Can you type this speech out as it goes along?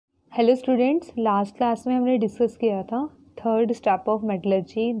Hello students, last class में हमने discuss किया था third step of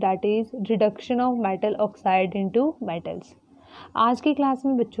metallurgy, that is reduction of metal oxide into metals. आज की क्लास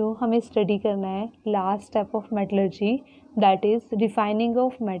में बच्चों हमें स्टडी करना है last step of metallurgy, that is refining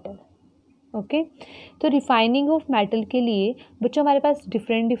of metal. Okay, तो रिफाइनिंग ऑफ मेटल के लिए बच्चों हमारे पास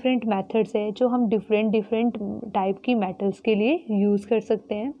डिफरेंट मेथड्स है जो हम डिफरेंट टाइप की मेटल्स के लिए यूज़ कर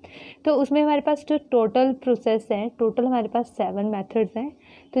सकते हैं। तो उसमें हमारे पास जो टोटल प्रोसेस है, टोटल हमारे पास 7 मेथड्स हैं,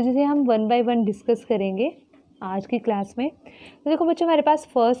 तो जिसे हम 1 बाय 1 डिस्कस करेंगे आज की क्लास में। तो देखो बच्चों, हमारे पास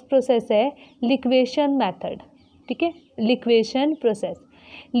फर्स्ट प्रोसेस है लिक्वेशन मेथड। ठीक है, liquation process.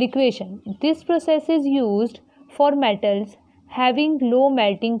 Liquation, this process is used for metals having low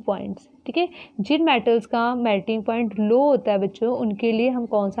melting points. ठीक है, जिन मेटल्स का मेल्टिंग पॉइंट लो होता है बच्चों, उनके लिए हम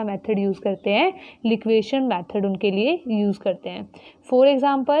कौन सा मेथड यूज़ करते हैं? लिक्वेशन मेथड उनके लिए यूज़ करते हैं। For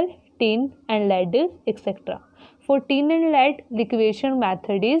example tin and lead etcetera. For tin and lead liquation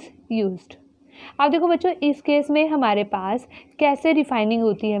method is used. अब देखो बच्चों, इस केस में हमारे पास कैसे रिफाइनिंग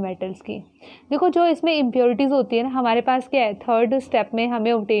होती है मेटल्स की। देखो, जो इसमें इम्प्योरिटीज़ होती है ना, हमारे पास क्या है, थर्ड स्टेप में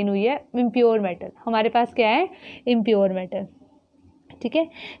हमें ऑब्टेन हुई है इम्प्योर मेटल। हमारे पास क्या है? Impure metal. ठीक है,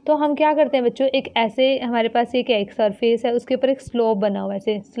 तो हम क्या करते हैं बच्चों, एक ऐसे हमारे पास ये क्या, एक सरफेस है, उसके ऊपर एक स्लोप बना हुआ है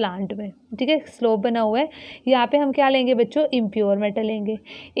ऐसे स्लांट में। ठीक है, स्लोप बना हुआ है, यहाँ पे हम क्या लेंगे बच्चों? इम्प्योर मेटल लेंगे।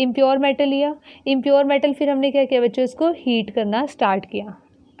 इम्प्योर मेटल लिया, इम्प्योर मेटल फिर हमने क्या किया बच्चों? इसको हीट करना स्टार्ट किया।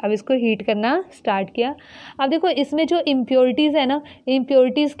 अब इसको हीट करना स्टार्ट किया। अब देखो, इसमें जो इम्प्योरिटीज़ है ना,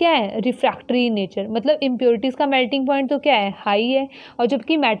 इम्प्योरिटीज़ क्या है? Refractory in nature. मतलब इम्प्योरिटीज़ का मेल्टिंग पॉइंट तो क्या है? हाई है, और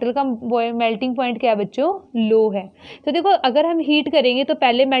जबकि मेटल का मेल्टिंग पॉइंट क्या है बच्चों? लो है। तो देखो, अगर हम हीट करेंगे तो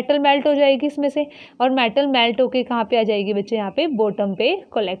पहले मेटल मेल्ट हो जाएगी इसमें से, और मेटल मेल्ट होके कहाँ पे आ जाएगी बच्चे? यहाँ पे बॉटम पे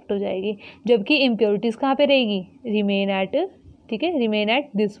कलेक्ट हो जाएगी। जबकि इम्प्योरिटीज़ कहाँ पे रहेगी? रिमेन एट, ठीक है, रिमेन एट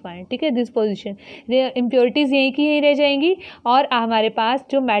दिस पॉइंट। ठीक है, दिस पोजीशन। इम्प्योरिटीज़ यहीं की यहीं रह जाएंगी, और हमारे पास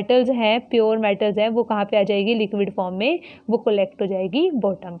जो मेटल्स हैं, प्योर मेटल्स हैं, वो कहाँ पे आ जाएगी? लिक्विड फॉर्म में वो कलेक्ट हो जाएगी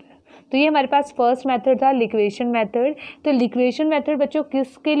बॉटम पे। तो ये हमारे पास फर्स्ट मेथड था, लिक्वेशन मेथड। तो लिक्वेशन मेथड बच्चों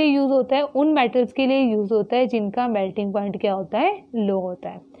किसके लिए यूज़ होता है? उन मेटल्स के लिए यूज़ होता है जिनका मेल्टिंग पॉइंट क्या होता है? लो होता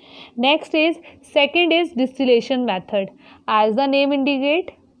है। Next is, second is distillation method. As the name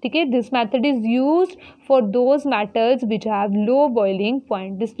indicate, ठीक है, this method is used for those metals which have low boiling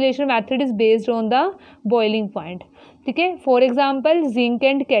point. Distillation method is based on the boiling point. ठीक है, for example zinc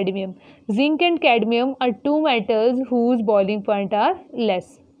and cadmium. Zinc and cadmium are to metals whose boiling point are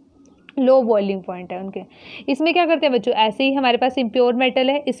less, low boiling point है उनके। इसमें क्या करते हैं बच्चों, ऐसे ही हमारे पास इम्प्योर मेटल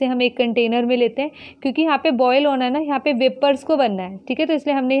है, इसे हम एक कंटेनर में लेते हैं, क्योंकि यहाँ पे बॉयल होना है ना, यहाँ पे वेपर्स को बनना है। ठीक है, तो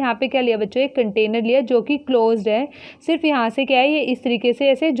इसलिए हमने यहाँ पे क्या लिया बच्चों? एक कंटेनर लिया जो कि क्लोज्ड है। सिर्फ यहाँ से क्या है, ये इस तरीके से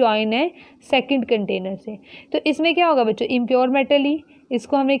ऐसे जॉइन है सेकंड कंटेनर से। तो इसमें क्या होगा बच्चों? इम्प्योर मेटल ही,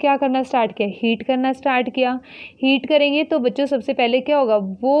 इसको हमने क्या करना स्टार्ट किया? हीट करना स्टार्ट किया। हीट करेंगे तो बच्चों सबसे पहले क्या होगा,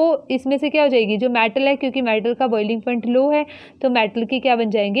 वो इसमें से क्या हो जाएगी, जो मेटल है, क्योंकि मेटल का बॉइलिंग पॉइंट लो है, तो मेटल के क्या बन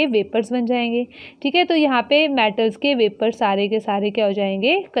जाएंगे? वेपर्स बन जाएंगे। ठीक है, तो यहाँ पे मेटल्स के वेपर्स सारे के सारे क्या हो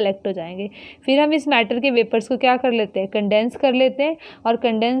जाएंगे? कलेक्ट हो जाएंगे। फिर हम इस मेटल के वेपर्स को क्या कर लेते हैं? कंडेंस कर लेते हैं, और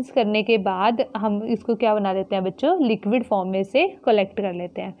कंडेंस करने के बाद हम इसको क्या बना लेते हैं बच्चों? लिक्विड फॉर्म में से कलेक्ट कर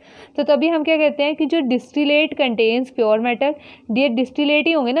लेते हैं। तो तभी हम क्या कहते हैं कि जो डिस्टिलेट कंटेन्स प्योर मेटल, ये डिस्टिलेट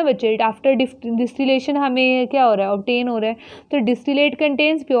ही होंगे ना बच्चे। आफ्टर डिस्टिलेशन हमें क्या हो रहा है? ऑब्टेन हो रहा है। तो distillate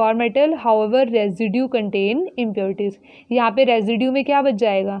contains pure metal, however residue contain impurities. यहाँ पे रेजिड्यू में क्या बच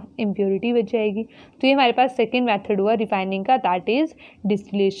जाएगा? इम्प्योरिटी बच जाएगी। तो ये हमारे पास सेकेंड मेथड हुआ रिफाइनिंग का, that is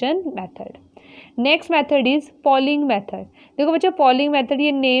distillation method. Next method is polling method. देखो बच्चों, पॉलिंग मेथड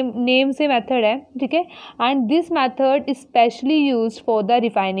ये नेम से मेथड है। ठीक है, and this method is specially used for the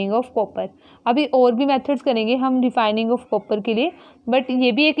refining of copper. अभी और भी मेथड्स करेंगे हम रिफाइनिंग ऑफ कॉपर के लिए, बट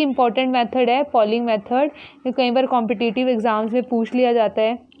ये भी एक इम्पॉर्टेंट मेथड है पॉलिंग मेथड। कई बार कॉम्पिटिटिव एग्जाम्स में पूछ लिया जाता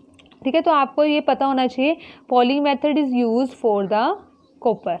है। ठीक है, तो आपको ये पता होना चाहिए, polling method is used for the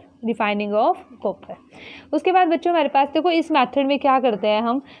copper, refining of copper. उसके बाद बच्चों हमारे पास देखो, इस मेथड में क्या करते हैं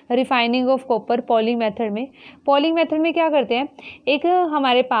हम? Refining of copper polling method में, पॉलिंग मेथड में क्या करते हैं, एक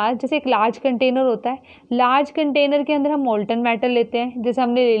हमारे पास जैसे एक लार्ज कंटेनर होता है, लार्ज कंटेनर के अंदर हम मोल्टन मेटल लेते हैं, जैसे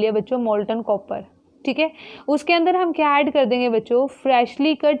हमने ले लिया बच्चों मोल्टन कॉपर। ठीक है, उसके अंदर हम क्या ऐड कर देंगे बच्चों?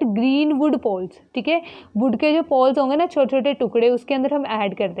 Freshly cut green would poles. ठीक है, वुड के जो पोल्स होंगे ना, छोटे छोटे टुकड़े, उसके अंदर हम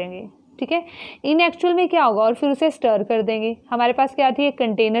ऐड कर देंगे। ठीक है, इन एक्चुअल में क्या होगा, और फिर उसे स्टर कर देंगे। हमारे पास क्या थी? एक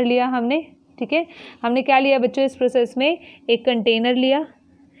कंटेनर लिया हमने। ठीक है, हमने क्या लिया बच्चों इस प्रोसेस में? एक कंटेनर लिया।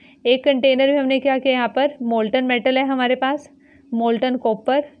 एक कंटेनर में हमने क्या किया, यहाँ पर मोल्टन मेटल है हमारे पास, मोल्टन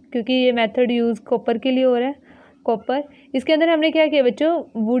कॉपर, क्योंकि ये मेथड यूज़ कॉपर के लिए हो रहा है, कॉपर। इसके अंदर हमने क्या किया बच्चों?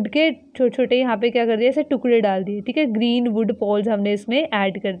 वुड के छोटे छोटे यहाँ पे क्या कर दिया, ऐसे टुकड़े डाल दिए। ठीक है, ग्रीन वुड पोल्स हमने इसमें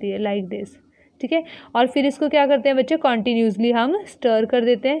ऐड कर दिए लाइक दिस। ठीक है, और फिर इसको क्या करते हैं बच्चे? कॉन्टिन्यूसली हम स्टर कर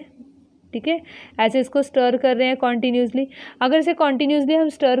देते हैं। ठीक है, ऐसे इसको स्टर कर रहे हैं कॉन्टीन्यूसली। अगर इसे कॉन्टीन्यूसली हम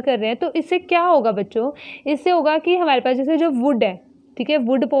स्टर कर रहे हैं तो इससे क्या होगा बच्चों, इससे होगा कि हमारे पास जैसे जो वुड है, ठीक है,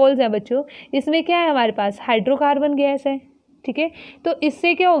 वुड पोल्स हैं बच्चों, इसमें क्या है हमारे पास हाइड्रोकार्बन गैस है, ठीक है। तो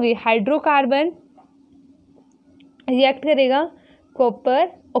इससे क्या होगी, हाइड्रोकार्बन रिएक्ट करेगा कॉपर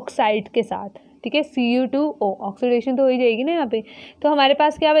ऑक्साइड के साथ, ठीक है, Cu2O, ऑक्सीडेशन तो हो ही जाएगी ना यहाँ पे। तो हमारे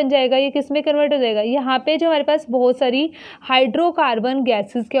पास क्या बन जाएगा, ये किस में कन्वर्ट हो जाएगा, यहाँ पे जो हमारे पास बहुत सारी हाइड्रोकार्बन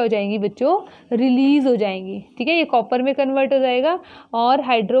गैसेस क्या हो जाएंगी बच्चों, रिलीज हो जाएंगी, ठीक है। ये कॉपर में कन्वर्ट हो जाएगा और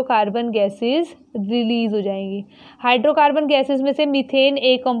हाइड्रोकार्बन गैसेस रिलीज हो जाएंगी। हाइड्रोकार्बन गैसेस में से मीथेन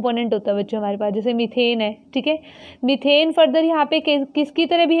एक कंपोनेंट होता है बच्चों हमारे पास, जैसे मीथेन है, ठीक है। मीथेन फर्दर यहाँ पे किसकी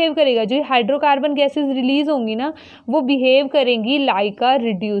तरह बिहेव करेगा, जो हाइड्रोकार्बन गैसेस रिलीज होंगी ना वो बिहेव करेंगी like a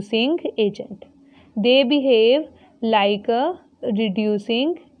reducing agent, they behave like a reducing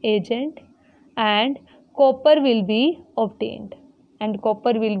agent and copper will be obtained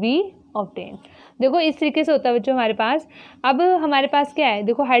देखो इस तरीके से होता है बच्चों हमारे पास। अब हमारे पास क्या है,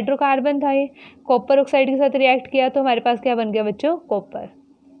 देखो हाइड्रोकार्बन था, ये कॉपर ऑक्साइड के साथ रिएक्ट किया तो हमारे पास क्या बन गया बच्चों, कॉपर,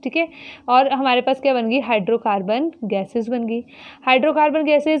 ठीक है। और हमारे पास क्या बन गई, हाइड्रोकार्बन गैसेस बन गई। हाइड्रोकार्बन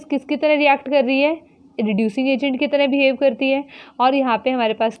गैसेस किसकी तरह रिएक्ट कर रही है, रिड्यूसिंग एजेंट की तरह बिहेव करती है। और यहाँ पे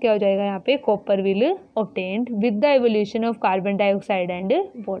हमारे पास क्या हो जाएगा, यहाँ पे copper will obtained with the evolution of carbon dioxide and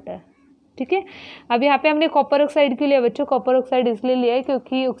water, ठीक है। अब यहाँ पे हमने कॉपर ऑक्साइड क्यों लिया बच्चों, कॉपर ऑक्साइड इसलिए लिया है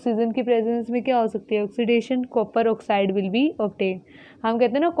क्योंकि ऑक्सीजन की प्रेजेंस में क्या हो सकती है, oxidation, copper oxide will be obtained. हम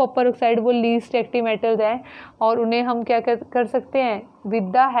कहते हैं ना कॉपर ऑक्साइड वो लीस्ट एक्टिव मेटल्स है और उन्हें हम क्या कर सकते हैं,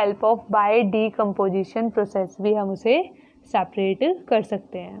 with the help of bye decomposition process भी हम उसे सेपरेट कर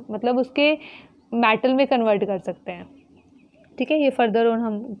सकते हैं, मतलब उसके मेटल में कन्वर्ट कर सकते हैं, ठीक है। ये फर्दर ऑन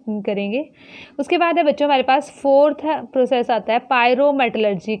हम करेंगे। उसके बाद है बच्चों हमारे पास फोर्थ प्रोसेस आता है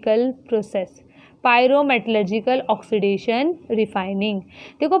पायरोमेटलर्जिकल प्रोसेस, पायरोमेटलर्जिकल ऑक्सीडेशन रिफाइनिंग।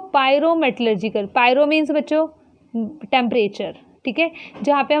 देखो पायरोमेटलर्जिकल, पायरो मीन्स बच्चों टेम्परेचर, ठीक है,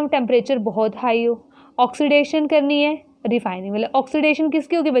 जहाँ पे हम टेम्परेचर बहुत हाई हो, ऑक्सीडेशन करनी है रिफाइनिंग, मतलब ऑक्सीडेशन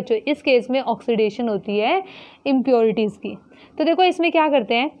किसकी होगी बच्चों, इस केस में ऑक्सीडेशन होती है इम्प्योरिटीज़ की। तो देखो इसमें क्या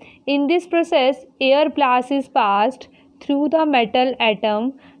करते हैं, in this process air blast is passed through the metal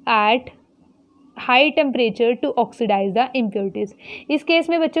atom at high temperature to oxidise the impurities. इस केस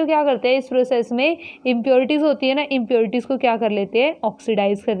में बच्चों क्या करते हैं, इस प्रोसेस में इम्प्योरिटीज़ होती है ना, इम्प्योरिटीज़ को क्या कर लेते हैं,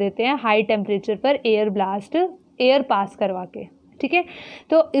 ऑक्सीडाइज कर देते हैं हाई टेम्परेचर पर एयर ब्लास्ट, एयर पास करवा के, ठीक है।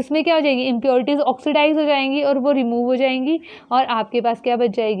 तो इसमें क्या हो जाएगी, इम्प्योरिटीज़ ऑक्सीडाइज हो जाएंगी और वो रिमूव हो जाएंगी और आपके पास क्या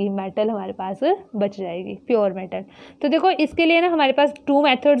बच जाएगी, मेटल हमारे पास बच जाएगी, प्योर मेटल। तो देखो इसके लिए ना हमारे पास 2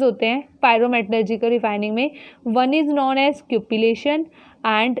 मेथड्स होते हैं पायरोमेटलर्जिकल रिफाइनिंग में, one is known as क्यूपिलेशन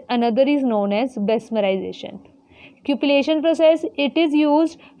and another is known as बेस्मराइजेशन। क्यूपिलेशन process it is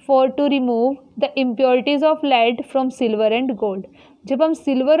used for to remove the impurities of lead from silver and gold. जब हम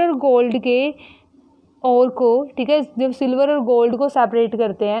सिल्वर और गोल्ड के और को, ठीक है, जब सिल्वर और गोल्ड को सेपरेट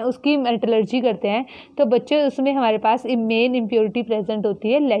करते हैं, उसकी मेटलर्जी करते हैं, तो बच्चे उसमें हमारे पास मेन इम्प्योरिटी प्रेजेंट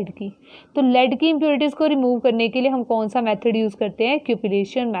होती है लेड की। तो लेड की इम्प्योरिटीज़ को रिमूव करने के लिए हम कौन सा मेथड यूज़ करते हैं,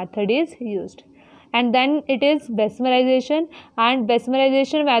 क्यूपिलेशन method is used. And then it is बेस्मराइजेशन and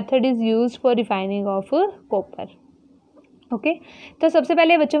बेस्मराइजेशन method is used for refining of copper, okay. तो सबसे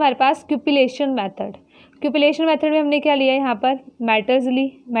पहले बच्चों हमारे पास क्यूपिलेशन मेथड, क्यूपिलेशन मेथड में हमने क्या लिया, यहाँ पर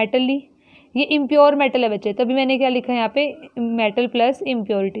मेटल ली, ये इम्प्योर मेटल है बच्चे, तभी मैंने क्या लिखा है यहाँ पे, मेटल प्लस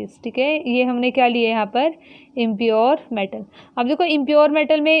इम्प्योरिटीज़, ठीक है। ये हमने क्या लिया है यहाँ पर, इम्प्योर मेटल। अब देखो इम्प्योर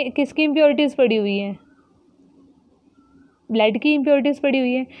मेटल में किसकी इम्प्योरिटीज़ पड़ी हुई हैं, लेड की इम्प्योरिटीज़ पड़ी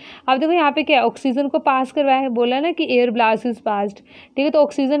हुई है। अब देखो यहाँ पे क्या है, ऑक्सीजन को पास करवाया है, बोला ना कि एयर ब्लास्ट इज पास्ड, ठीक है, तो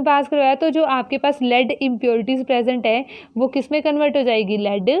ऑक्सीजन पास करवाया तो जो आपके पास लेड इम्प्योरिटीज़ प्रेजेंट है वो किस में कन्वर्ट हो जाएगी,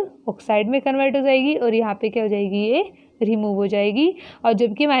 लेड ऑक्साइड में कन्वर्ट हो जाएगी और यहाँ पे क्या हो जाएगी, ये रिमूव हो जाएगी और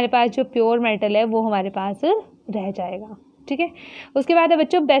जबकि हमारे पास जो प्योर मेटल है वो हमारे पास रह जाएगा, ठीक है। उसके बाद है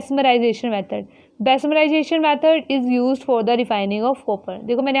बच्चों बेस्मराइजेशन method. बेस्मराइजेशन method is used for the refining of copper.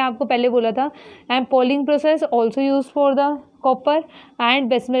 देखो मैंने आपको पहले बोला था and polling process also use for the copper and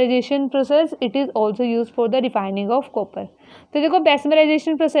बेस्मराइजेशन process it is also use for the refining of copper. तो देखो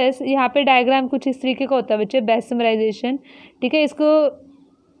बेस्मराइजेशन प्रोसेस, यहाँ पे डायग्राम कुछ इस तरीके का होता है बच्चे, बेस्मराइजेशन, ठीक है, इसको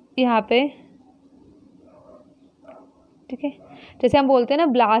यहाँ पे, ठीक है, जैसे हम बोलते हैं ना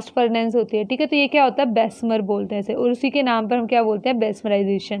ब्लास्ट फर्नेस होती है, ठीक है, तो ये क्या होता है, बेस्मर बोलते हैं इसे, और उसी के नाम पर हम क्या बोलते हैं,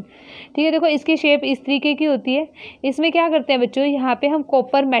 बेस्मराइजेशन, ठीक है। देखो इसकी शेप इस तरीके की होती है। इसमें क्या करते हैं बच्चों, यहाँ पे हम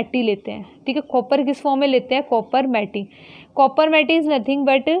कॉपर मैटी लेते हैं, ठीक है, कॉपर किस फॉर्म में लेते हैं, copper मैटी। Copper मैटी is nothing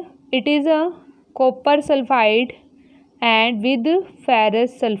but it is a copper sulphide and with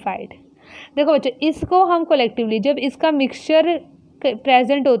ferrous sulphide. देखो बच्चों इसको हम कलेक्टिवली, जब इसका मिक्सचर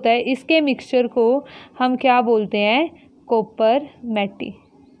प्रेजेंट होता है, इसके मिक्सचर को हम क्या बोलते हैं, कॉपर मैटी,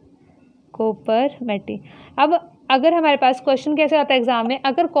 कॉपर मैटी। अब अगर हमारे पास क्वेश्चन कैसे आता है एग्जाम में,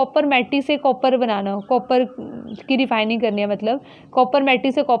 अगर कॉपर मैटी से कॉपर बनाना हो, कॉपर की रिफाइनिंग करनी है, मतलब कॉपर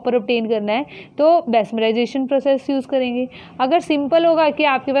मैटी से कॉपर ऑब्टेन करना है, तो मेस्मराइजेशन प्रोसेस यूज़ करेंगे। अगर सिंपल होगा कि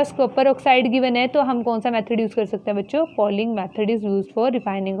आपके पास कॉपर ऑक्साइड गिवन है, तो हम कौन सा मेथड यूज़ कर सकते हैं बच्चों, following method is use for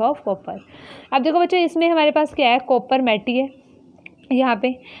refining of copper. अब देखो बच्चों, इसमें हमारे पास क्या है, कॉपर मैटी है। यहाँ पे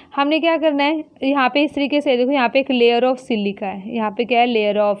हमने क्या करना है, यहाँ पे इस तरीके से देखो, यहाँ पे एक लेयर ऑफ सिलिका है, यहाँ पे क्या है,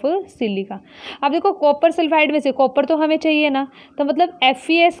 लेयर ऑफ सिलिका। अब देखो कॉपर सल्फाइड में से कॉपर तो हमें चाहिए ना, तो मतलब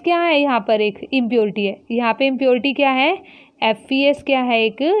FeS क्या है, यहाँ पर एक इम्प्योरिटी है। यहाँ पे इम्प्योरिटी क्या है, FeS क्या है,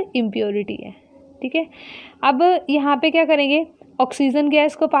 एक इम्प्योरिटी है। ठीक है, अब यहाँ पे क्या करेंगे, ऑक्सीजन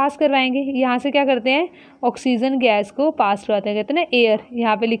गैस को पास करवाएंगे। यहाँ से क्या करते हैं, ऑक्सीजन गैस को पास करवाते हैं, कहते हैं ना एयर,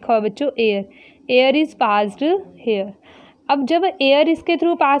 यहाँ पे लिखा हुआ बच्चों एयर इज पास्ड हेयर। अब जब एयर इसके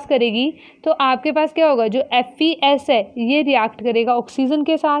थ्रू पास करेगी तो आपके पास क्या होगा, जो FeS है ये रिएक्ट करेगा ऑक्सीजन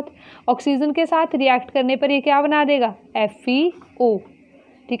के साथ। ऑक्सीजन के साथ रिएक्ट करने पर ये क्या बना देगा, FeO।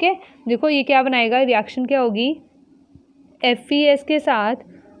 ठीक है, देखो ये क्या बनाएगा, रिएक्शन क्या होगी, FeS के साथ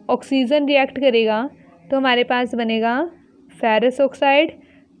ऑक्सीजन रिएक्ट करेगा तो हमारे पास बनेगा ferrous oxide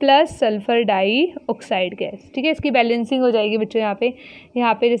plus sulphur die oxide gas. ठीक है, इसकी बैलेंसिंग हो जाएगी बच्चों।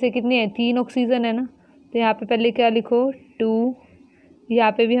 यहाँ पे जैसे कितनी है, 3 ऑक्सीजन है ना, तो यहाँ पे पहले क्या लिखो, 2,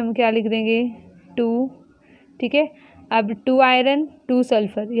 यहाँ पे भी हम क्या लिख देंगे, 2। ठीक है, अब 2 आयरन 2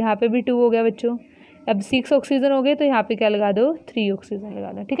 सल्फर, यहाँ पे भी 2 हो गया बच्चों। अब 6 ऑक्सीजन हो गए, तो यहाँ पे क्या लगा दो, 3 ऑक्सीजन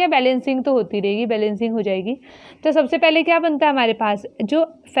लगा दो। ठीक है, बैलेंसिंग तो होती रहेगी, बैलेंसिंग हो जाएगी। तो सबसे पहले क्या बनता है हमारे पास, जो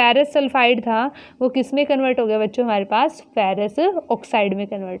फेरस सल्फाइड था वो किस में कन्वर्ट हो गया बच्चों, हमारे पास फेरस ऑक्साइड में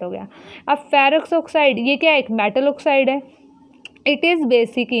कन्वर्ट हो गया। अब फेरस ऑक्साइड ये क्या है, एक मेटल ऑक्साइड है, it is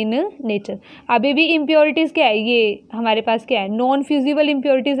basic in nature. अभी भी इम्प्योरिटीज़ क्या है, ये हमारे पास क्या है, नॉन फ्यूजिबल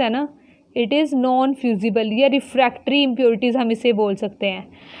इम्प्योरिटीज़ है ना, इट इज़ नॉन फ्यूजिबल या रिफ्रैक्टरी इम्प्योरिटीज़ हम इसे बोल सकते हैं।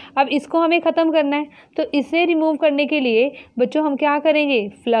 अब इसको हमें ख़त्म करना है, तो इसे रिमूव करने के लिए बच्चों हम क्या करेंगे,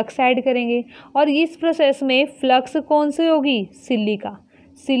 फ्लक्स ऐड करेंगे। और इस प्रोसेस में फ्लक्स कौन सी होगी,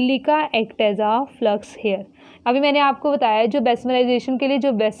 सिलिका एक्ट एज आ फ्लक्स हेयर। अभी मैंने आपको बताया जो मेस्मराइजेशन के लिए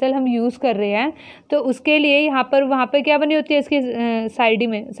जो वेसल हम यूज़ कर रहे हैं, तो उसके लिए यहाँ पर क्या बनी होती है, इसके साइड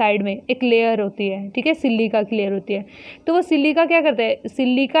में एक लेयर होती है। ठीक है, सिलिका की लेयर होती है। तो वो सिलिका क्या करता है,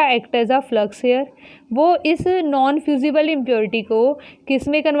 सिलिका एक्ट एज आ फ्लक्स हेयर, वो इस नॉन फ्यूजिबल इम्प्योरिटी को किस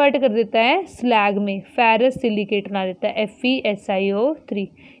में कन्वर्ट कर देता है, स्लैग में, फेरस सिलिकेट बना देता है, FeSiO3।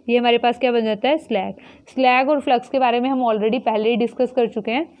 ये हमारे पास क्या बन जाता है, स्लैग और फ्लक्स के बारे में हम ऑलरेडी पहले ही डिस्कस कर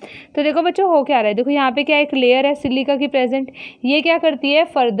चुके हैं। तो देखो बच्चों हो क्या रहा है, देखो यहाँ पे क्या एक लेयर है सिलिका की प्रेजेंट, ये क्या करती है,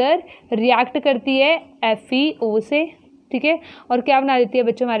 फर्दर रिएक्ट करती है FeO से। ठीक है, और क्या बना देती है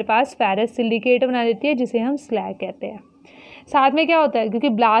बच्चों, हमारे पास फेरस सिलिकेट बना देती है, जिसे हम स्लैग कहते हैं। साथ में क्या होता है, क्योंकि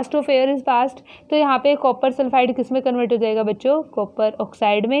blast of air is past, तो यहाँ पे कॉपर सल्फाइड किस में कन्वर्ट हो जाएगा बच्चों, कॉपर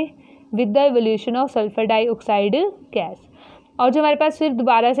ऑक्साइड में, with the evolution of sulphur dioxide gas. और जो हमारे पास फिर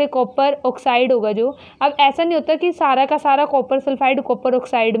दोबारा से कॉपर ऑक्साइड होगा जो, अब ऐसा नहीं होता कि सारा का सारा कॉपर सल्फाइड कॉपर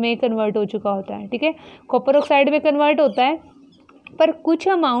ऑक्साइड में कन्वर्ट हो चुका होता है। ठीक है, कॉपर ऑक्साइड में कन्वर्ट होता है, पर कुछ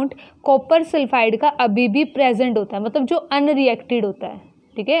अमाउंट कॉपर सल्फाइड का अभी भी प्रेजेंट होता है, मतलब जो अनरिएक्टेड होता है।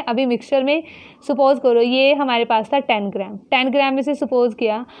 ठीक है, अभी मिक्सचर में सपोज करो ये हमारे पास था 10 ग्राम में से सपोज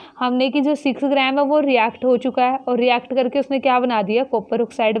किया हमने कि जो 6 ग्राम है वो रिएक्ट हो चुका है, और रिएक्ट करके उसने क्या बना दिया, कॉपर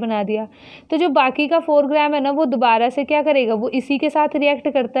ऑक्साइड बना दिया। तो जो बाकी का 4 ग्राम है ना, वो दोबारा से क्या करेगा, वो इसी के साथ रिएक्ट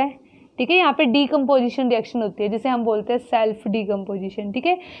करता है। ठीक है, यहाँ पे डीकम्पोजिशन रिएक्शन होती है, जिसे हम बोलते हैं सेल्फ डीकम्पोजिशन। ठीक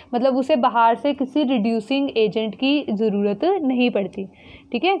है, मतलब उसे बाहर से किसी रिड्यूसिंग एजेंट की ज़रूरत नहीं पड़ती।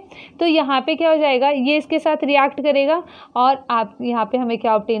 ठीक है, तो यहाँ पे क्या हो जाएगा, ये इसके साथ रिएक्ट करेगा और आप यहाँ पे हमें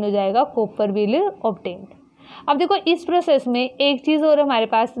क्या ऑब्टेन हो जाएगा, कॉपर विल ऑब्टेन। अब देखो इस प्रोसेस में एक चीज़ और हमारे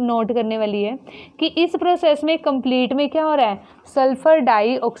पास नोट करने वाली है कि इस प्रोसेस में कंप्लीट में क्या हो रहा है, sulphur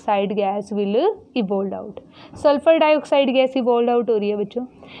dioxide gas will evolve out, sulphur dioxide gas evolve out हो रही है बच्चों।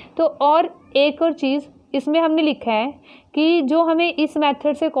 तो और एक और चीज़ इसमें हमने लिखा है कि जो हमें इस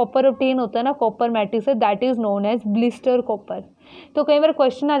मेथड से कॉपर ऑब्टेन होता है ना, कॉपर मैट्रिक्स से, that is known as blister copper. तो कई बार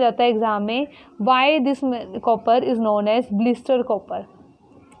क्वेश्चन आ जाता है एग्जाम में, why this copper is known as blister copper.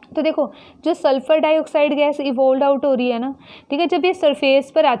 तो देखो जो sulphur dioxide gas evolve out हो रही है ना, ठीक है, जब ये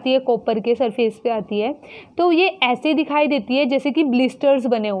सरफेस पर आती है, कॉपर के सरफेस पे आती है, तो ये ऐसे दिखाई देती है जैसे कि ब्लिस्टर्स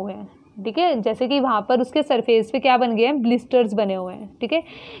बने हुए हैं। ठीक है, जैसे कि वहाँ पर उसके सरफेस पे क्या बन गए हैं, ब्लिस्टर्स बने हुए हैं। ठीक है,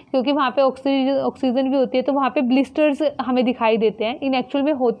 क्योंकि वहाँ पे ऑक्सीजन भी होती है, तो वहाँ पे ब्लिस्टर्स हमें दिखाई देते हैं। इन एक्चुअल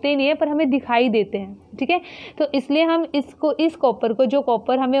में होते नहीं है, पर हमें दिखाई देते हैं। ठीक है, तो इसलिए हम इस कॉपर को, जो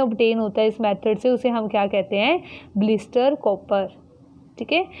कॉपर हमें ऑब्टेन होता है इस मेथड से, उसे हम क्या कहते हैं, ब्लिस्टर कॉपर।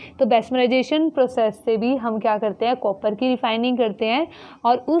 ठीक है, तो मेस्मराइजेशन प्रोसेस से भी हम क्या करते हैं, कॉपर की रिफाइनिंग करते हैं,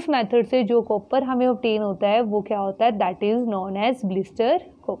 और उस मेथड से जो कॉपर हमें ऑब्टेन होता है वो क्या होता है, that is known as blister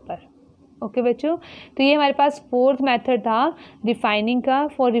copper. Okay बच्चों, तो ये हमारे पास फोर्थ मेथड था रिफाइनिंग का,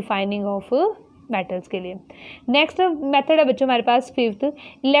 फॉर रिफाइनिंग ऑफ मेटल्स के लिए। नेक्स्ट मेथड है बच्चों हमारे पास fifth,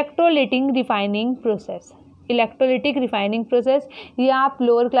 electrolytic refining process. Electrolytic refining process, ये आप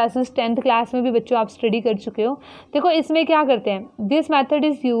लोअर क्लासेस 10th क्लास में भी बच्चों आप स्टडी कर चुके हो। देखो इसमें क्या करते हैं, this method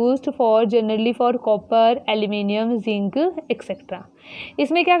is used for generally for copper, aluminium, zinc etcetera.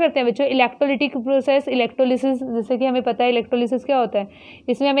 इसमें क्या करते हैं बच्चों, इलेक्ट्रोलिटिक प्रोसेस, इलेक्ट्रोलिसिस, जैसे कि हमें पता है इलेक्ट्रोलिसिस क्या होता है।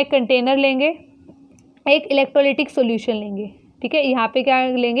 इसमें हम एक कंटेनर लेंगे, एक इलेक्ट्रोलिटिक सोल्यूशन लेंगे, ठीक है। यहाँ पे क्या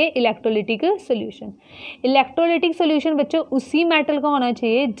लेंगे, इलेक्ट्रोलिटिक सोल्यूशन। इलेक्ट्रोलिटिक सोल्यूशन बच्चों उसी मेटल का होना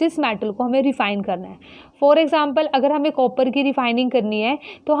चाहिए जिस मेटल को हमें रिफाइन करना है। फॉर एग्जांपल अगर हमें कॉपर की रिफाइनिंग करनी है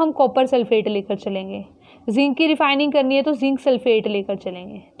तो हम कॉपर सल्फेट लेकर चलेंगे, जिंक की रिफाइनिंग करनी है तो जिंक सल्फेट लेकर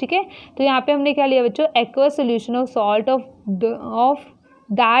चलेंगे, ठीक है। तो यहाँ पे हमने क्या लिया बच्चों, aqueous solution of salt of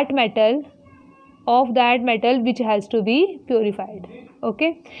that metal which has to be purified.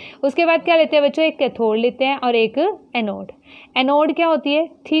 Okay, उसके बाद क्या लेते हैं बच्चों, एक कैथोड लेते हैं और एक एनोड। एनोड क्या होती है,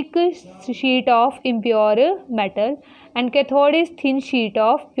 thick sheet of impure metal, and cathode is thin sheet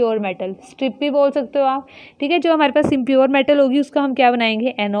of pure metal, strip भी बोल सकते हो आप, ठीक है। जो हमारे पास इम्प्योर मेटल होगी उसका हम क्या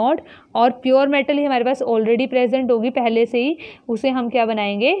बनाएंगे, एनोड, और प्योर मेटल ही हमारे पास ऑलरेडी प्रेजेंट होगी पहले से ही, उसे हम क्या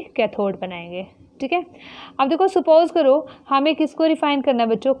बनाएंगे, कैथोड बनाएंगे, ठीक है। अब देखो सपोज करो हमें किसको रिफाइन करना है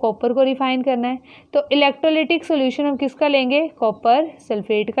बच्चों, कॉपर को रिफाइन करना है, तो इलेक्ट्रोलिटिक सोल्यूशन हम किसका लेंगे, कॉपर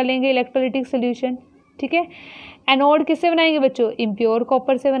सल्फेट का लेंगे इलेक्ट्रोलिटिक सोल्यूशन, ठीक है। एनोड किससे बनाएंगे बच्चों, इम्प्योर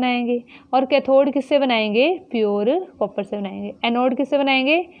कॉपर से बनाएंगे, और कैथोड किससे बनाएंगे, प्योर कॉपर से बनाएंगे। एनोड किससे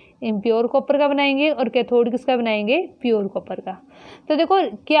बनाएंगे, इम्प्योर कॉपर का बनाएंगे, और कैथोड किसका बनाएंगे, प्योर कॉपर का। तो देखो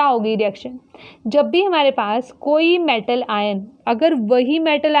क्या होगी रिएक्शन, जब भी हमारे पास कोई मेटल आयन, अगर वही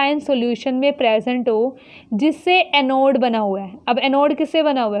मेटल आयन सॉल्यूशन में प्रेजेंट हो जिससे एनोड बना हुआ है, अब एनोड किससे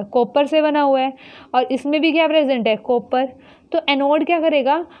बना हुआ है, कॉपर से बना हुआ है, और इसमें भी क्या प्रेजेंट है, कॉपर, तो एनोड क्या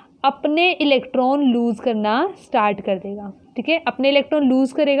करेगा, अपने इलेक्ट्रॉन लूज करना स्टार्ट कर देगा, ठीक है। अपने इलेक्ट्रॉन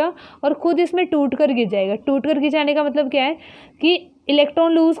लूज करेगा और खुद इसमें टूट कर गिर जाएगा। टूट कर गिर जाने का मतलब क्या है कि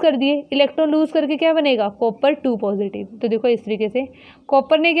इलेक्ट्रॉन लूज कर दिए, इलेक्ट्रॉन लूज करके क्या बनेगा, कॉपर 2 पॉजिटिव। तो देखो इस तरीके से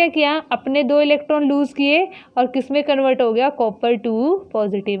कॉपर ने क्या किया, अपने 2 इलेक्ट्रॉन लूज किए और किस में कन्वर्ट हो गया, कॉपर 2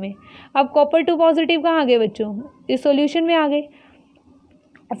 पॉजिटिव में। अब कॉपर 2 पॉजिटिव कहाँ आ गए बच्चों, इस सॉल्यूशन में आ गए।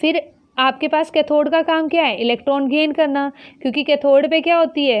 फिर आपके पास कैथोड का काम क्या है, इलेक्ट्रॉन गेन करना, क्योंकि कैथोड पे क्या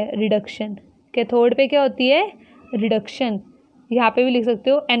होती है, रिडक्शन। कैथोड पे क्या होती है, रिडक्शन। यहाँ पे भी लिख सकते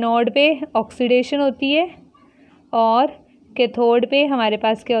हो, एनोड पे ऑक्सीडेशन होती है और कैथोड पे हमारे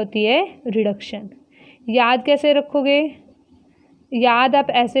पास क्या होती है, रिडक्शन। याद कैसे रखोगे, याद आप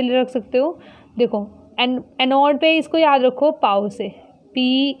ऐसे रख सकते हो, देखो एनोड पे इसको याद रखो पाओ से,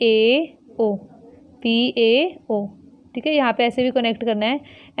 PaO, ठीक है। यहाँ पे ऐसे भी कनेक्ट करना है,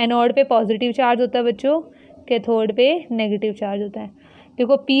 एनोड पे पॉजिटिव चार्ज होता है बच्चों, कैथोड पे नेगेटिव चार्ज होता है।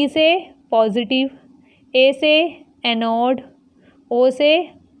 देखो P से पॉजिटिव, A से एनोड, O से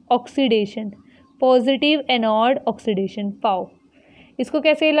ऑक्सीडेशन, पॉजिटिव एनोड ऑक्सीडेशन, पाओ। इसको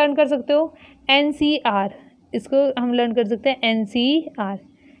कैसे लर्न कर सकते हो, NCR, इसको हम लर्न कर सकते हैं NCR।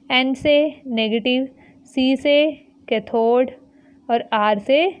 N से नेगेटिव, C से कैथोड, और R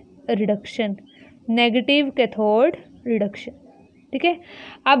से रिडक्शन, नेगेटिव कैथोड रिडक्शन, ठीक है।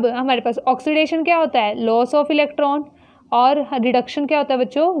 अब हमारे पास ऑक्सीडेशन क्या होता है, लॉस ऑफ इलेक्ट्रॉन, और रिडक्शन क्या होता है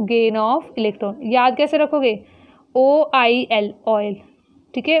बच्चों, गेन ऑफ इलेक्ट्रॉन। याद कैसे रखोगे, OIL, ऑयल,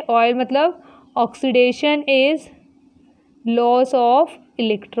 ठीक है। ऑयल मतलब oxidation is loss of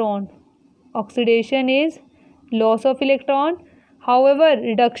electron, oxidation is loss of electron, however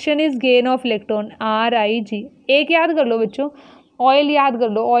reduction is gain of electron, RIG। एक याद कर लो बच्चों, ऑयल याद कर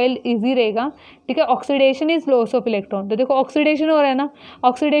लो, ऑयल इजी रहेगा, ठीक है। Oxidation is loss of electron, तो देखो ऑक्सीडेशन हो रहा है ना,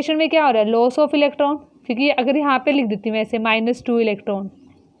 ऑक्सीडेशन में क्या हो रहा है, लॉस ऑफ इलेक्ट्रॉन, क्योंकि अगर यहाँ पे लिख देती मैं ऐसे -2 इलेक्ट्रॉन,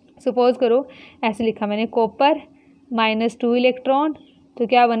 सपोज करो ऐसे लिखा मैंने, कॉपर -2 इलेक्ट्रॉन, तो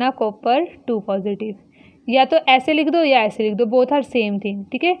क्या बना, कॉपर 2 पॉजिटिव। या तो ऐसे लिख दो या ऐसे लिख दो, बोथ आर सेम थिंग,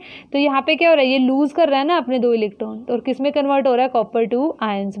 ठीक है। तो यहाँ पे क्या हो रहा है, ये लूज कर रहा है ना अपने 2 इलेक्ट्रॉन, और किस में कन्वर्ट हो रहा है, कॉपर 2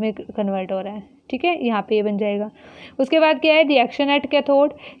 आयंस में कन्वर्ट हो रहा है, ठीक है। यहाँ पे ये बन जाएगा। उसके बाद क्या है, रिएक्शन एट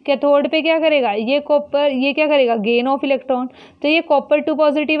कैथोड। कैथोड पे क्या करेगा, ये कॉपर, ये क्या करेगा, गेन ऑफ इलेक्ट्रॉन, तो ये copper 2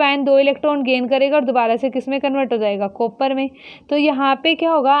 positive ion 2 electron gain करेगा और दोबारा से किस में कन्वर्ट हो जाएगा, कॉपर में। तो यहाँ पे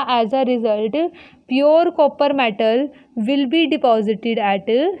क्या होगा, as a result pure copper metal will be deposited at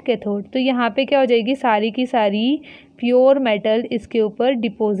cathode. तो यहाँ पे क्या हो जाएगी, सारी की सारी प्योर मेटल इसके ऊपर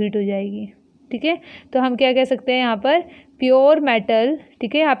डिपॉजिट हो जाएगी, ठीक है। तो हम क्या कह सकते हैं यहाँ पर, प्योर मेटल,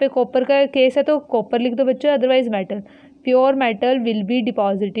 ठीक है। यहाँ पे कॉपर का केस है तो कॉपर लिख दो बच्चों, otherwise metal, pure metal will be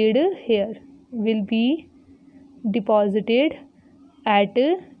deposited hair, will be deposited at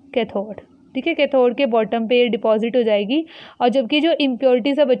cathode, ठीक है, कैथोड के बॉटम पे डिपॉजिट हो जाएगी, और जबकि जो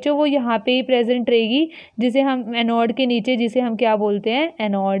इम्प्योरिटीज है बच्चों वो यहाँ पे ही प्रेजेंट रहेगी, जिसे हम एनोड के नीचे, जिसे हम क्या बोलते हैं,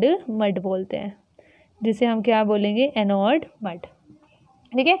 एनोड मड बोलते हैं, जिसे हम क्या बोलेंगे, एनोड मड।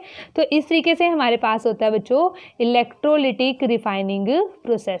 ठीक है, तो इस तरीके से हमारे पास होता है बच्चों इलेक्ट्रोलिटिक रिफाइनिंग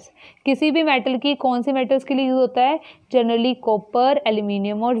प्रोसेस। किसी भी मेटल की, कौन से मेटल्स के लिए यूज़ होता है, जनरली कॉपर,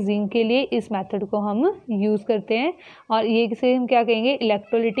 एल्यूमिनियम और जिंक के लिए इस मेथड को हम यूज़ करते हैं, और ये किसे हम क्या कहेंगे,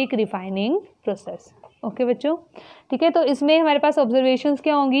 इलेक्ट्रोलिटिक रिफाइनिंग प्रोसेस। ओके बच्चों, ठीक है, तो इसमें हमारे पास ऑब्जर्वेशंस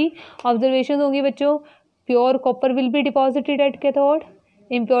क्या होंगी, ऑब्जर्वेशन होंगी बच्चों, pure copper will be deposited at cathode,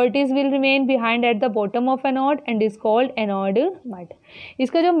 impurities will remain behind at the bottom of anode and is called anode mud।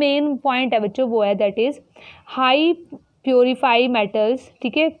 इसका जो मेन पॉइंट है बच्चों वो है that is high purify metals.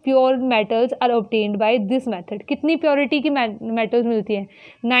 ठीक है, pure metals are obtained by this method. कितनी purity की मेटल्स मिलती है,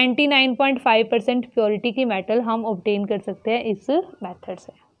 99.5% प्योरिटी की मेटल हम ऑब्टेन कर सकते हैं इस मेथड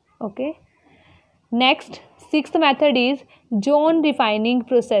से। Okay, next 6th method is zone refining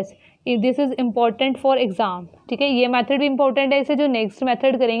process. This is important for exam. ठीक है, ये मेथड भी इंपॉर्टेंट है। इसे जो नेक्स्ट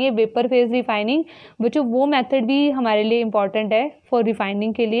मेथड करेंगे वेपर फेज रिफाइनिंग, बच्चों वो मेथड भी हमारे लिए इंपॉर्टेंट है फॉर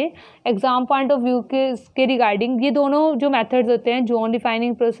रिफाइनिंग के लिए, एग्जाम पॉइंट ऑफ व्यू के रिगार्डिंग। ये दोनों जो मेथड्स होते हैं, जोन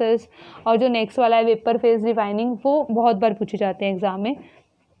रिफाइनिंग प्रोसेस और जो नेक्स्ट वाला है वेपर फेज रिफाइनिंग, वो बहुत बार पूछे जाते हैं एग्जाम में।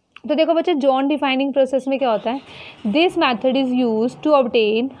 तो देखो बच्चों, जॉन रिफाइनिंग प्रोसेस में क्या होता है, this method is use to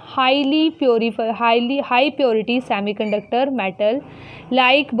obtain high purity semiconductor metal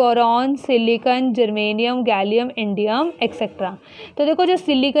like boron, silicon, germanium, gallium, indium etcetera. तो देखो जो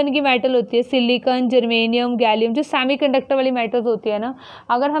सिलिकॉन की मेटल होती है, सिलिकॉन, जर्मेनियम, गैलियम, जो सेमीकंडक्टर वाली मेटल्स होती है ना,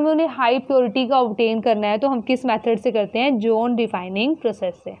 अगर हमें उन्हें हाई प्योरिटी का ऑब्टेन करना है तो हम किस मेथड से करते हैं, जॉन रिफाइनिंग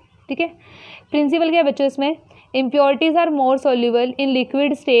प्रोसेस से। ठीक है, प्रिंसिपल क्या है बच्चों इसमें, impurities are more soluble in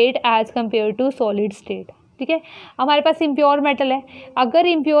liquid state as compared to solid state। ठीक है, हमारे पास इम्प्योर मेटल है, अगर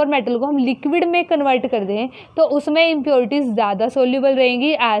इम्प्योर मेटल को हम लिक्विड में कन्वर्ट कर दें तो उसमें इम्प्योरिटीज़ ज़्यादा सोल्यूबल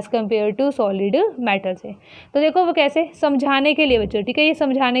रहेंगी as compare to solid metal से। तो देखो वो कैसे, समझाने के लिए बच्चों। ठीक है, ये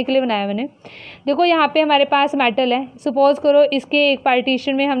समझाने के लिए बनाया मैंने। देखो यहाँ पे हमारे पास मेटल है, सपोज करो इसके एक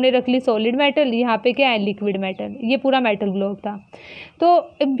पार्टीशन में हमने रख ली सॉलिड मेटल, यहाँ पे क्या है, लिक्विड मेटल। ये पूरा मेटल ब्लॉक था। तो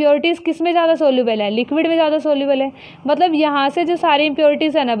इम्प्योरिटीज़ किस में ज़्यादा सोल्यूबल है, लिक्विड में ज़्यादा सोल्यूबल है। मतलब यहाँ से जो सारी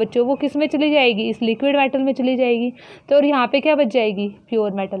इम्प्योरिटीज़ है ना बच्चों, वो किस में चली जाएगी, इस लिक्विड मेटल में चली जाएगी। तो और यहाँ पे क्या बच जाएगी,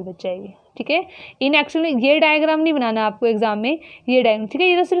 प्योर मेटल बच जाएगी। ठीक है, इन एक्चुअली ये डायग्राम नहीं बनाना आपको एग्जाम में, ये डायग्राम। ठीक है,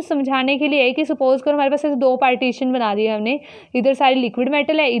 ये तो सिर्फ समझाने के लिए है कि सपोज करो हमारे पास ऐसे दो पार्टीशन बना दिए हमने, इधर सारी लिक्विड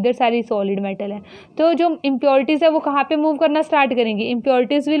मेटल है, इधर सारी सॉलिड मेटल है। तो जो इम्प्योरिटीज़ है वो कहाँ पे मूव करना स्टार्ट करेंगी,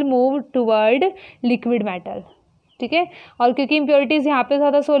 impurities will move toward liquid metal. ठीक है, और क्योंकि इम्प्योरिटीज़ यहाँ पे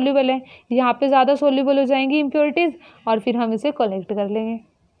ज़्यादा सोल्यूबल है, यहाँ पे ज़्यादा सोल्यूबल हो जाएंगी इम्प्योरिटीज़, और फिर हम इसे कलेक्ट कर लेंगे।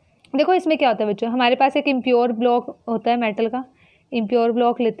 देखो इसमें क्या होता है बच्चों, हमारे पास एक इम्प्योर ब्लॉक होता है मेटल का, इम्प्योर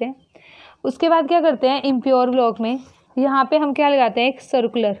ब्लॉक लेते हैं। उसके बाद क्या करते हैं, इम्प्योर ब्लॉक में यहाँ पे हम क्या लगाते हैं, एक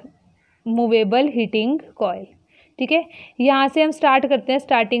सर्कुलर मूवेबल हीटिंग कॉइल। ठीक है, यहाँ से हम स्टार्ट करते हैं,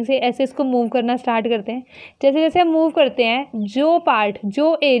 स्टार्टिंग से ऐसे इसको मूव करना स्टार्ट करते हैं। जैसे जैसे हम मूव करते हैं, जो पार्ट,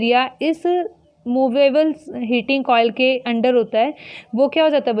 जो एरिया इस मूवेबल हीटिंग कॉइल के अंडर होता है, वो क्या हो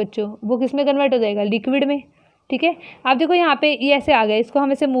जाता है बच्चों, वो किस में कन्वर्ट हो जाएगा, लिक्विड में। ठीक है, अब देखो यहाँ पे ये ऐसे आ गया, इसको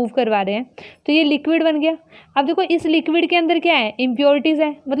हम ऐसे मूव करवा रहे हैं तो ये लिक्विड बन गया। अब देखो इस लिक्विड के अंदर क्या है, इम्प्योरिटीज़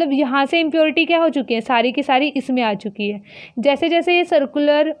है, मतलब यहाँ से इम्प्योरिटी क्या हो चुकी है, सारी की सारी इसमें आ चुकी है। जैसे जैसे ये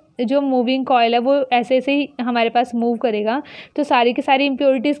सर्कुलर जो मूविंग कॉइल है वो ऐसे ऐसे ही हमारे पास मूव करेगा, तो सारी की सारी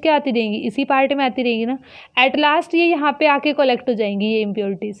इम्प्योरिटीज़ क्या आती रहेंगी, इसी पार्ट में आती रहेंगी ना। एट लास्ट ये यहाँ पे आके कलेक्ट हो जाएंगी ये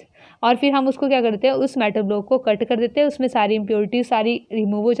इम्प्योरिटीज़, और फिर हम उसको क्या करते हैं, उस मेटल ब्लॉक को कट कर देते हैं, उसमें सारी इम्प्योरिटीज़ सारी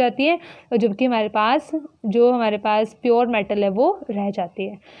रिमूव हो जाती है, और जबकि हमारे पास प्योर मेटल है वो रह जाती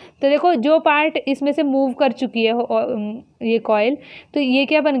है। तो देखो जो पार्ट इसमें से मूव कर चुकी है ये कॉइल, तो ये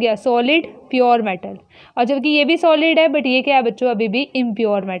क्या बन गया, सॉलिड प्योर मेटल। और जबकि ये भी सॉलिड है बट ये क्या है बच्चों, अभी भी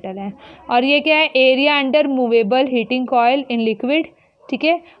इम्प्योर मेटल है। और ये क्या है, area under movable heating coil in liquid. ठीक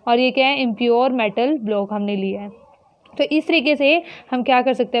है, और ये क्या है, इम्प्योर मेटल ब्लॉक हमने लिया है। तो इस तरीके से हम क्या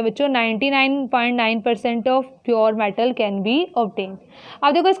कर सकते हैं बच्चों, 99.9% of pure metal can be obtain.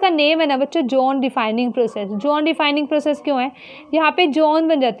 अब देखो इसका नेम है ना बच्चों, John refining process. John refining process क्यों है, यहाँ पे जॉन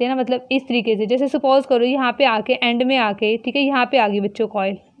बन जाती है ना, मतलब इस तरीके से, जैसे सपोज करो यहाँ पे आके एंड में आके, ठीक है, यहाँ पे आ गई बच्चों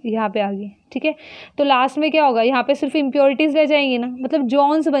कॉइल, यहाँ पे आ गई। ठीक है, तो लास्ट में क्या होगा, यहाँ पे सिर्फ इम्प्योरिटीज़ रह जाएंगी ना, मतलब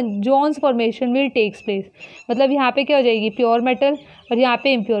Johns formation will takes place. मतलब यहाँ पे क्या हो जाएगी, प्योर मेटल, और यहाँ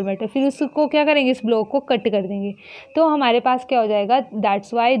पे इम्प्योर मेटल। फिर उसको क्या करेंगे, इस ब्लॉक को कट कर देंगे, तो हमारे पास क्या हो जाएगा,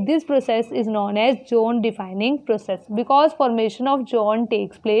 that's why this process is known as John refining process, because formation of John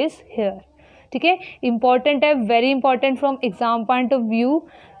takes place hair. ठीक है, इंपॉर्टेंट है, very important from exam point of view.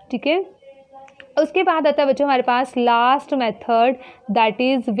 ठीक है, उसके बाद आता है बच्चों हमारे पास last method, that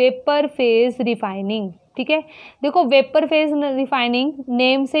is vapour phase refining. ठीक है, देखो वेपर फेज रिफाइनिंग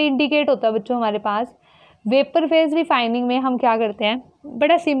नेम से इंडिकेट होता है बच्चों हमारे पास। वेपर फेज रिफाइनिंग में हम क्या करते हैं,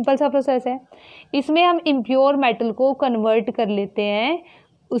 बड़ा सिंपल सा प्रोसेस है। इसमें हम इम्प्योर मेटल को कन्वर्ट कर लेते हैं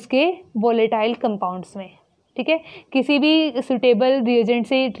उसके वोलेटाइल कंपाउंड्स में। ठीक है, किसी भी सुटेबल रिएजेंट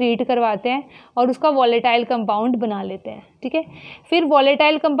से ट्रीट करवाते हैं और उसका वॉलेटाइल कंपाउंड बना लेते हैं। ठीक है, फिर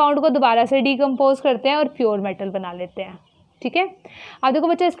वॉलेटाइल कंपाउंड को दोबारा से डिकम्पोज करते हैं और प्योर मेटल बना लेते हैं। ठीक है, अब देखो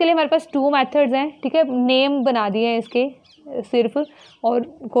बच्चों इसके लिए हमारे पास 2 मेथड्स हैं। ठीक है, नेम बना दिए हैं इसके सिर्फ, और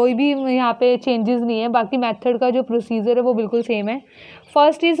कोई भी यहाँ पे चेंजेस नहीं है, बाकी मेथड का जो प्रोसीजर है वो बिल्कुल सेम है।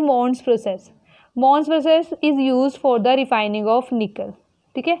 First is Mons process. Mons process is use for the refining of निकल।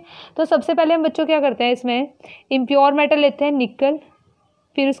 ठीक है, तो सबसे पहले हम बच्चों क्या करते हैं, इसमें इम्प्योर मेटल लेते हैं निकल,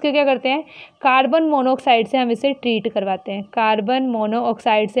 फिर उसके क्या करते हैं, कार्बन मोनोऑक्साइड से हम इसे ट्रीट करवाते हैं। कार्बन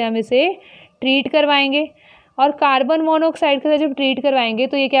मोनोऑक्साइड से हम इसे ट्रीट करवाएंगे, और कार्बन मोनोऑक्साइड के साथ जब ट्रीट करवाएंगे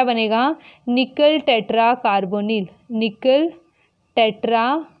तो ये क्या बनेगा, निकल टेट्रा कार्बोनिल। निकल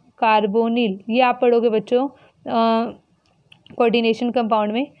टेट्रा कार्बोनिल, ये आप पढ़ोगे बच्चों कोऑर्डिनेशन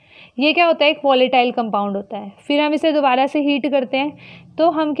कंपाउंड में। ये क्या होता है, एक वॉलेटाइल कंपाउंड होता है। फिर हम इसे दोबारा से हीट करते हैं तो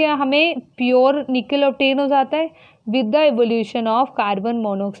हमें प्योर निकल ऑब्टेन हो जाता है with the evolution of carbon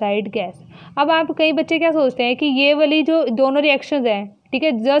monoxide gas. अब आप कई बच्चे क्या सोचते हैं कि ये वाली जो दोनों रिएक्शंस हैं, ठीक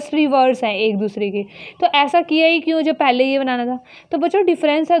है, जस्ट रिवर्स हैं एक दूसरे के, तो ऐसा किया ही क्यों जब पहले ये बनाना था। तो बच्चों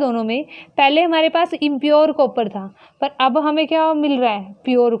डिफरेंस है दोनों में। पहले हमारे पास इम्प्योर कॉपर था, पर अब हमें क्या मिल रहा है,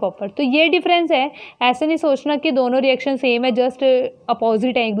 प्योर कॉपर। तो ये डिफरेंस है। ऐसे नहीं सोचना कि दोनों रिएक्शन सेम है, जस्ट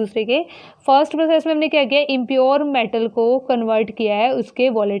अपोजिट है एक दूसरे के। फर्स्ट प्रोसेस में हमने क्या किया, इम्प्योर मेटल को कन्वर्ट किया है उसके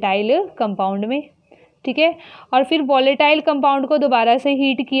वॉलेटाइल कंपाउंड में। ठीक है, और फिर वॉलेटाइल कंपाउंड को दोबारा से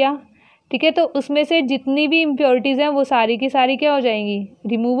हीट किया। ठीक है, तो उसमें से जितनी भी इम्प्योरिटीज़ हैं वो सारी की सारी क्या हो जाएंगी,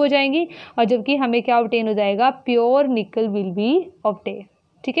 रिमूव हो जाएंगी, और जबकि हमें क्या ऑब्टेन हो जाएगा, प्योर निकल विल बी ऑब्टेन।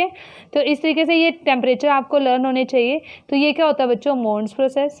 ठीक है, तो इस तरीके से ये टेम्परेचर आपको लर्न होने चाहिए। तो ये क्या होता है बच्चों, मोन्स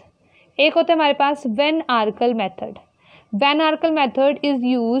प्रोसेस। एक होता है हमारे पास van आर्कल method. Van आर्कल method is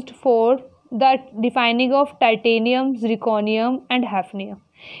used for the refining of titanium, zirconium and hafnium.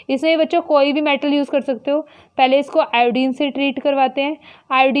 इसमें बच्चों कोई भी मेटल यूज़ कर सकते हो। पहले इसको आयोडीन से ट्रीट करवाते हैं।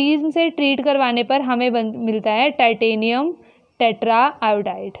 आयोडीन से ट्रीट करवाने पर हमें मिलता है टाइटेनियम टेट्रा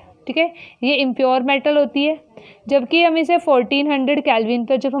आयोडाइड। ठीक है, ये इम्प्योर मेटल होती है। जबकि हम इसे 1400 केल्विन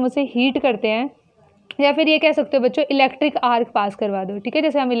पर जब हम उसे हीट करते हैं, या फिर ये कह सकते हो बच्चों इलेक्ट्रिक आर्क पास करवा दो। ठीक है,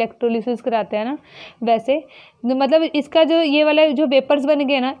 जैसे हम इलेक्ट्रोलिसिस कराते हैं ना, वैसे मतलब इसका जो ये वाला जो वेपर्स बन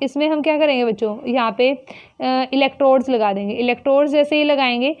गए ना, इसमें हम क्या करेंगे बच्चों, यहाँ पे इलेक्ट्रोड्स लगा देंगे। इलेक्ट्रोड्स जैसे ही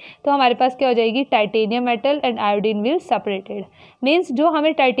लगाएंगे तो हमारे पास क्या हो जाएगी, titanium metal and iodine will separated. Means जो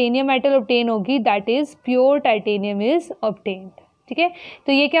हमें टाइटेनियम मेटल ऑब्टेन होगी that is pure titanium is obtained. ठीक है,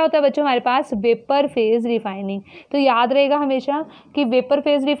 तो ये क्या होता है बच्चों हमारे पास, वेपर फेज रिफाइनिंग। तो याद रहेगा हमेशा कि वेपर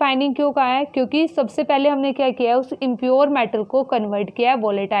फेज रिफाइनिंग क्यों कहा है, क्योंकि सबसे पहले हमने क्या किया है, उस इम्प्योर मेटल को कन्वर्ट किया है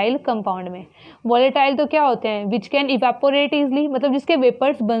वॉलेटाइल कंपाउंड में। वॉलेटाइल तो क्या होते हैं, विच कैन इवेपोरेट इजली, मतलब जिसके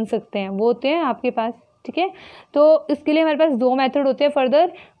वेपर्स बन सकते हैं, वो होते हैं आपके पास। ठीक है, तो इसके लिए हमारे पास 2 मेथड होते हैं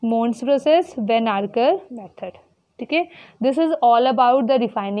फर्दर, मोन्स प्रोसेस, वैन आर्कल मेथड। ठीक है, this is all about the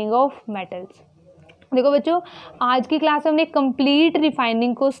refining of metals. देखो बच्चों, आज की क्लास में हमने कंप्लीट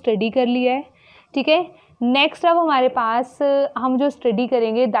रिफाइनिंग को स्टडी कर लिया है। ठीक है, नेक्स्ट अब हमारे पास हम जो स्टडी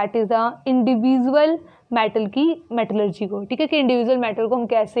करेंगे that is the individual metal की मेटलर्जी को। ठीक है, कि इंडिविजुअल मेटल को हम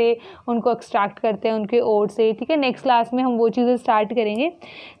कैसे उनको एक्सट्रैक्ट करते हैं उनके ओर से। ठीक है, नेक्स्ट क्लास में हम वो चीज़ें स्टार्ट करेंगे।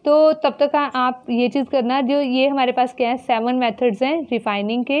 तो तब तक आप ये चीज़ करना, जो ये हमारे पास क्या है, 7 मेथड्स हैं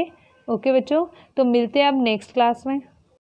रिफाइनिंग के। ओके बच्चों, तो मिलते हैं अब नेक्स्ट क्लास में।